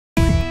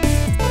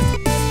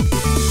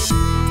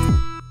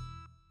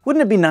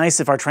Wouldn't it be nice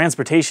if our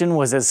transportation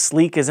was as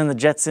sleek as in the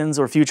Jetsons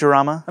or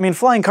Futurama? I mean,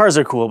 flying cars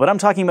are cool, but I'm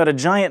talking about a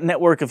giant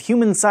network of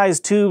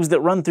human-sized tubes that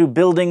run through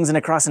buildings and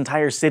across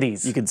entire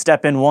cities. You could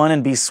step in one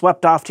and be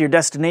swept off to your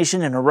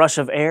destination in a rush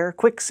of air,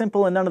 quick,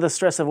 simple, and none of the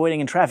stress of waiting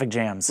in traffic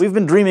jams. We've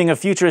been dreaming of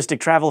futuristic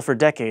travel for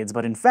decades,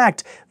 but in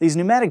fact, these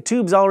pneumatic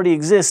tubes already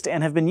exist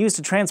and have been used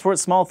to transport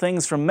small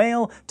things from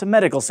mail to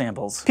medical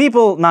samples.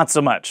 People, not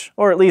so much.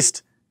 Or at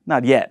least,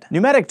 not yet.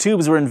 Pneumatic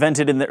tubes were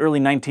invented in the early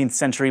 19th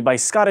century by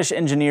Scottish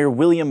engineer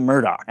William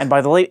Murdoch, and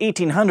by the late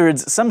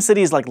 1800s, some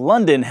cities like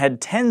London had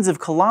tens of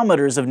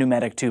kilometers of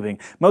pneumatic tubing,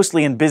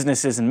 mostly in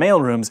businesses and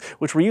mailrooms,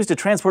 which were used to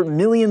transport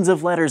millions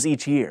of letters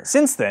each year.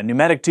 Since then,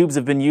 pneumatic tubes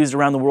have been used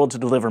around the world to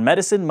deliver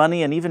medicine,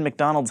 money, and even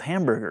McDonald's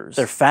hamburgers.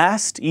 They're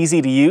fast,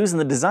 easy to use, and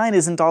the design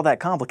isn't all that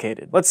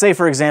complicated. Let's say,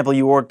 for example,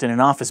 you worked in an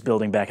office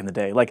building back in the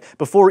day, like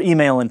before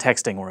email and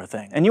texting were a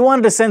thing, and you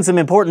wanted to send some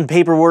important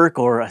paperwork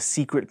or a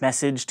secret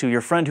message to your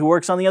friend who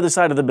works on the other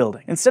side of the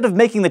building. Instead of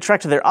making the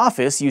trek to their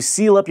office, you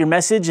seal up your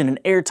message in an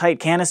airtight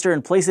canister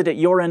and place it at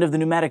your end of the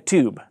pneumatic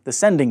tube, the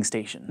sending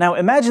station. Now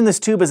imagine this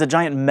tube as a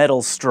giant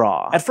metal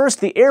straw. At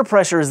first, the air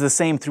pressure is the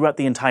same throughout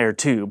the entire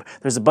tube.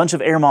 There's a bunch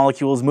of air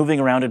molecules moving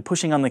around and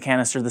pushing on the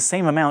canister the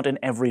same amount in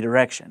every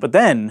direction. But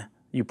then,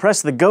 you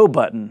press the go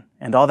button,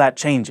 and all that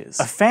changes.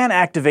 A fan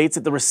activates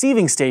at the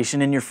receiving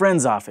station in your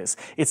friend's office.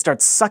 It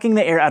starts sucking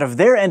the air out of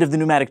their end of the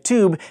pneumatic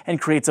tube and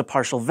creates a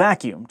partial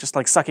vacuum, just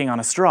like sucking on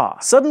a straw.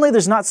 Suddenly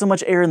there's not so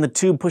much air in the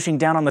tube pushing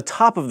down on the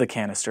top of the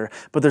canister,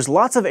 but there's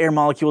lots of air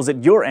molecules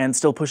at your end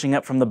still pushing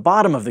up from the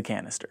bottom of the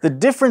canister. The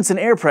difference in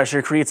air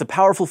pressure creates a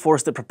powerful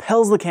force that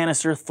propels the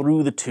canister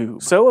through the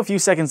tube. So a few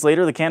seconds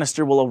later, the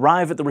canister will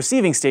arrive at the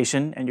receiving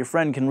station and your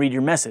friend can read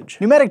your message.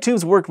 Pneumatic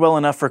tubes worked well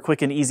enough for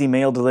quick and easy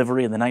mail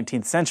delivery in the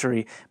 19th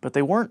century, but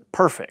they weren't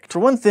perfect. For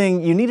one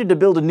thing, you needed to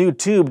build a new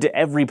tube to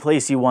every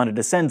place you wanted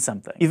to send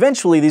something.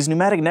 Eventually, these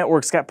pneumatic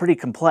networks got pretty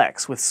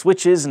complex, with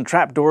switches and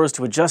trapdoors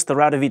to adjust the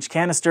route of each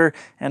canister,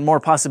 and more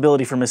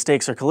possibility for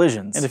mistakes or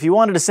collisions. And if you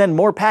wanted to send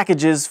more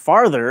packages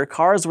farther,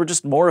 cars were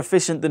just more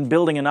efficient than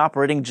building and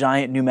operating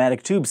giant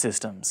pneumatic tube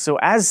systems. So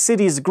as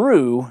cities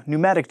grew,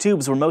 pneumatic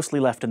tubes were mostly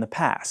left in the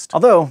past.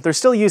 Although, they're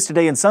still used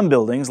today in some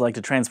buildings, like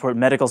to transport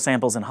medical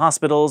samples in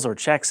hospitals or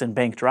checks in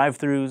bank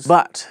drive-thrus.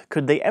 But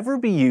could they ever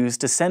be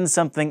used to send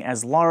something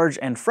as large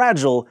and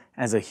fragile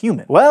as a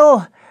human?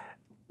 Well,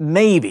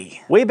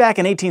 maybe. Way back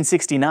in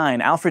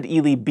 1869, Alfred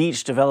Ely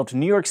Beach developed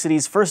New York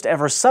City's first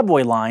ever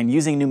subway line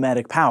using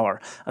pneumatic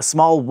power, a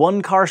small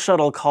one-car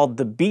shuttle called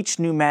the Beach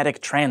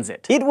Pneumatic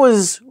Transit. It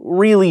was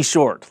really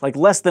short, like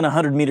less than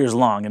 100 meters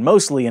long, and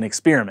mostly an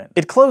experiment.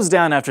 It closed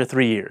down after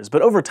 3 years,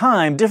 but over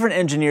time, different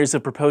engineers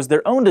have proposed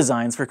their own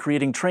designs for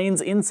creating trains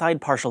inside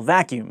partial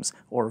vacuums,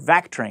 or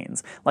vac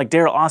trains, like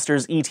Darrell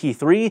Auster's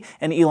ET3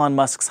 and Elon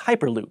Musk's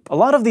Hyperloop. A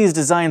lot of these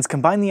designs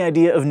combine the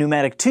idea of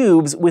pneumatic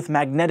tubes with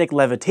magnetic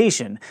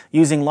levitation,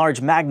 using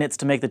large magnets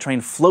to make the train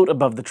float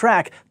above the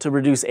track to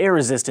reduce air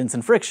resistance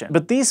and friction.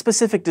 But these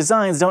specific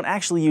designs don't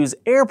actually use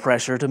air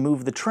pressure to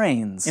move the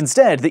trains.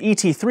 Instead, the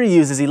ET3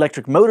 uses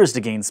electric motors to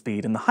gain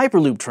speed, and the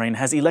Hyperloop train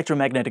has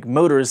electromagnetic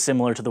motors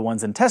similar to the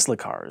ones in Tesla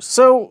cars.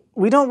 So,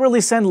 we don't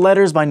really send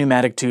letters by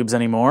pneumatic tubes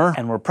anymore,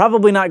 and we're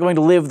probably not going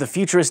to live the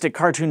futuristic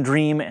cartoon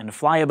dream and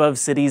fly above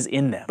cities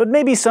in them. But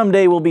maybe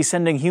someday we'll be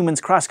sending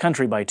humans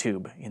cross-country by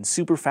tube, in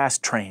super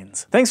fast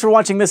trains. Thanks for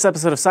watching this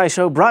episode of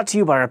SciShow, brought to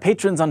you by our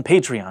patrons on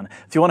Patreon.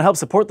 If you want to help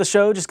support the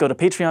show, just go to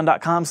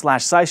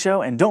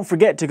patreon.com/SciShow, and don't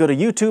forget to go to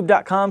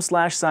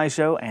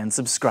youtube.com/SciShow and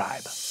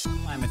subscribe.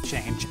 Climate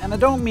change, and I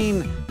don't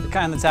mean the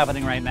kind that's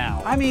happening right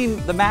now. I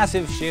mean the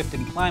massive shift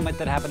in climate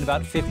that happened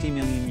about 50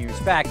 million years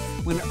back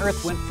when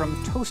Earth went from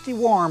toasty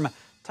warm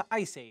to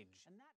ice age.